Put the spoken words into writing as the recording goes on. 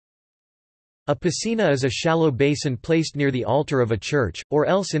A piscina is a shallow basin placed near the altar of a church, or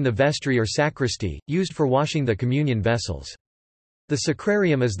else in the vestry or sacristy, used for washing the communion vessels. The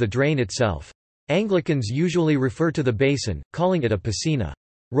sacrarium is the drain itself. Anglicans usually refer to the basin, calling it a piscina.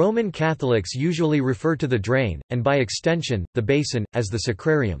 Roman Catholics usually refer to the drain, and by extension, the basin, as the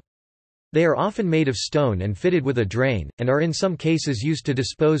sacrarium. They are often made of stone and fitted with a drain, and are in some cases used to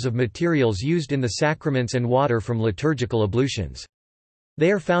dispose of materials used in the sacraments and water from liturgical ablutions.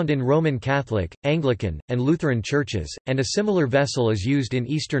 They are found in Roman Catholic, Anglican, and Lutheran churches, and a similar vessel is used in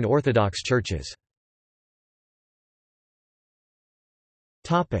Eastern Orthodox churches.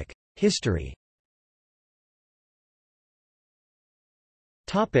 History.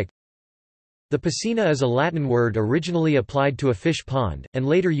 The piscina is a Latin word originally applied to a fish pond, and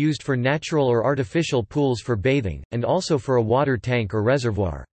later used for natural or artificial pools for bathing, and also for a water tank or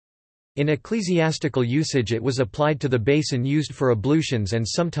reservoir. In ecclesiastical usage it was applied to the basin used for ablutions and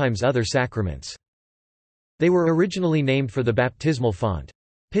sometimes other sacraments. They were originally named for the baptismal font.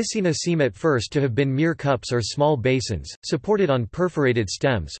 Piscina seem at first to have been mere cups or small basins, supported on perforated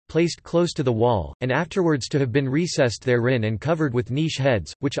stems, placed close to the wall, and afterwards to have been recessed therein and covered with niche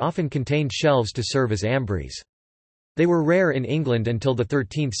heads, which often contained shelves to serve as ambries. They were rare in England until the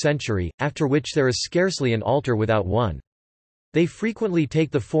 13th century, after which there is scarcely an altar without one. They frequently take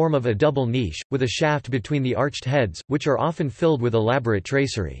the form of a double niche, with a shaft between the arched heads, which are often filled with elaborate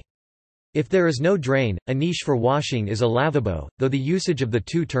tracery. If there is no drain, a niche for washing is a lavabo, though the usage of the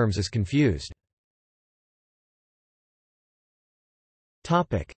two terms is confused.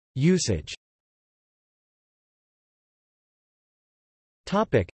 Usage.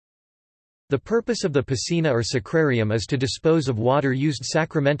 The purpose of the piscina or sacrarium is to dispose of water used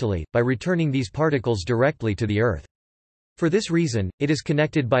sacramentally, by returning these particles directly to the earth. For this reason, it is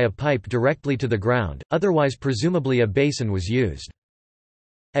connected by a pipe directly to the ground, otherwise presumably a basin was used.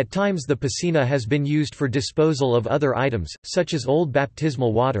 At times the piscina has been used for disposal of other items, such as old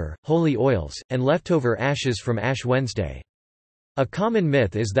baptismal water, holy oils, and leftover ashes from Ash Wednesday. A common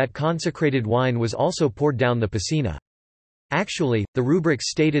myth is that consecrated wine was also poured down the piscina. Actually, the rubric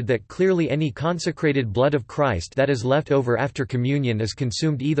stated that clearly any consecrated blood of Christ that is left over after communion is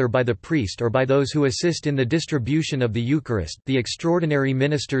consumed either by the priest or by those who assist in the distribution of the Eucharist, the extraordinary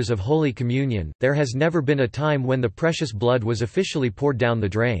ministers of Holy Communion. There has never been a time when the precious blood was officially poured down the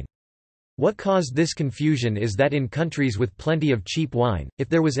drain. What caused this confusion is that in countries with plenty of cheap wine, if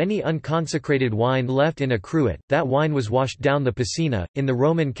there was any unconsecrated wine left in a cruet, that wine was washed down the piscina. In the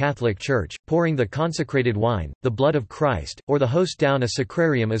Roman Catholic Church, pouring the consecrated wine, the blood of Christ, or the host down a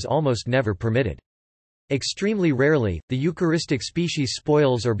sacrarium is almost never permitted. Extremely rarely, the Eucharistic species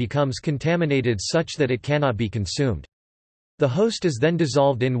spoils or becomes contaminated such that it cannot be consumed. The host is then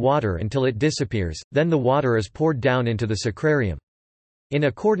dissolved in water until it disappears, then the water is poured down into the sacrarium. In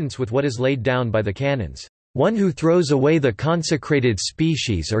accordance with what is laid down by the canons, one who throws away the consecrated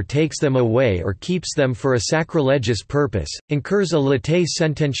species or takes them away or keeps them for a sacrilegious purpose, incurs a latae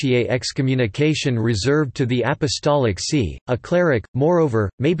sententiae excommunication reserved to the Apostolic See. A cleric, moreover,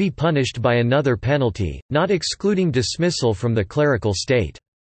 may be punished by another penalty, not excluding dismissal from the clerical state.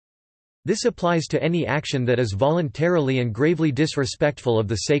 This applies to any action that is voluntarily and gravely disrespectful of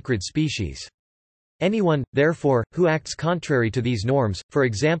the sacred species. Anyone, therefore, who acts contrary to these norms, for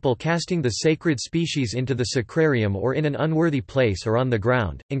example casting the sacred species into the sacrarium or in an unworthy place or on the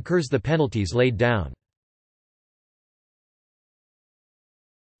ground, incurs the penalties laid down.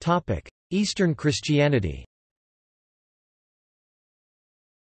 Eastern Christianity.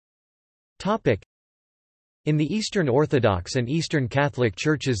 In the Eastern Orthodox and Eastern Catholic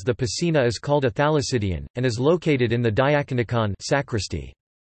churches the piscina is called a thalassidion, and is located in the diaconicon sacristy.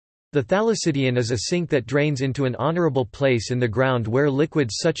 The thalassidion is a sink that drains into an honorable place in the ground where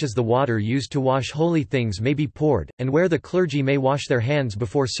liquids such as the water used to wash holy things may be poured, and where the clergy may wash their hands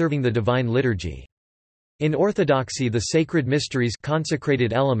before serving the divine liturgy. In Orthodoxy the sacred mysteries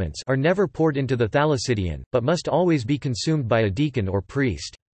consecrated elements are never poured into the thalassidion, but must always be consumed by a deacon or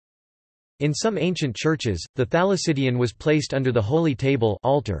priest. In some ancient churches, the thalassidion was placed under the holy table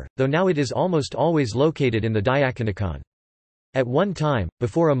altar, though now it is almost always located in the diaconicon. At one time,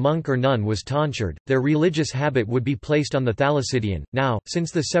 before a monk or nun was tonsured, their religious habit would be placed on the thalassidion. Now,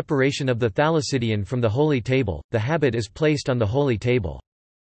 since the separation of the thalassidion from the holy table, the habit is placed on the holy table.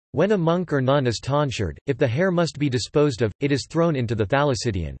 When a monk or nun is tonsured, if the hair must be disposed of, it is thrown into the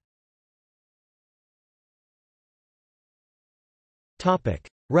thalassidion.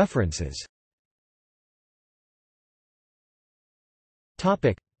 References.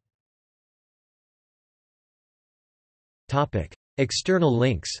 External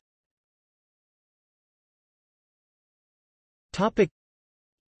links.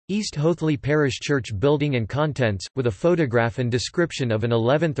 East Hoathly Parish Church building and contents, with a photograph and description of an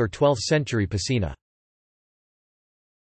 11th or 12th century piscina.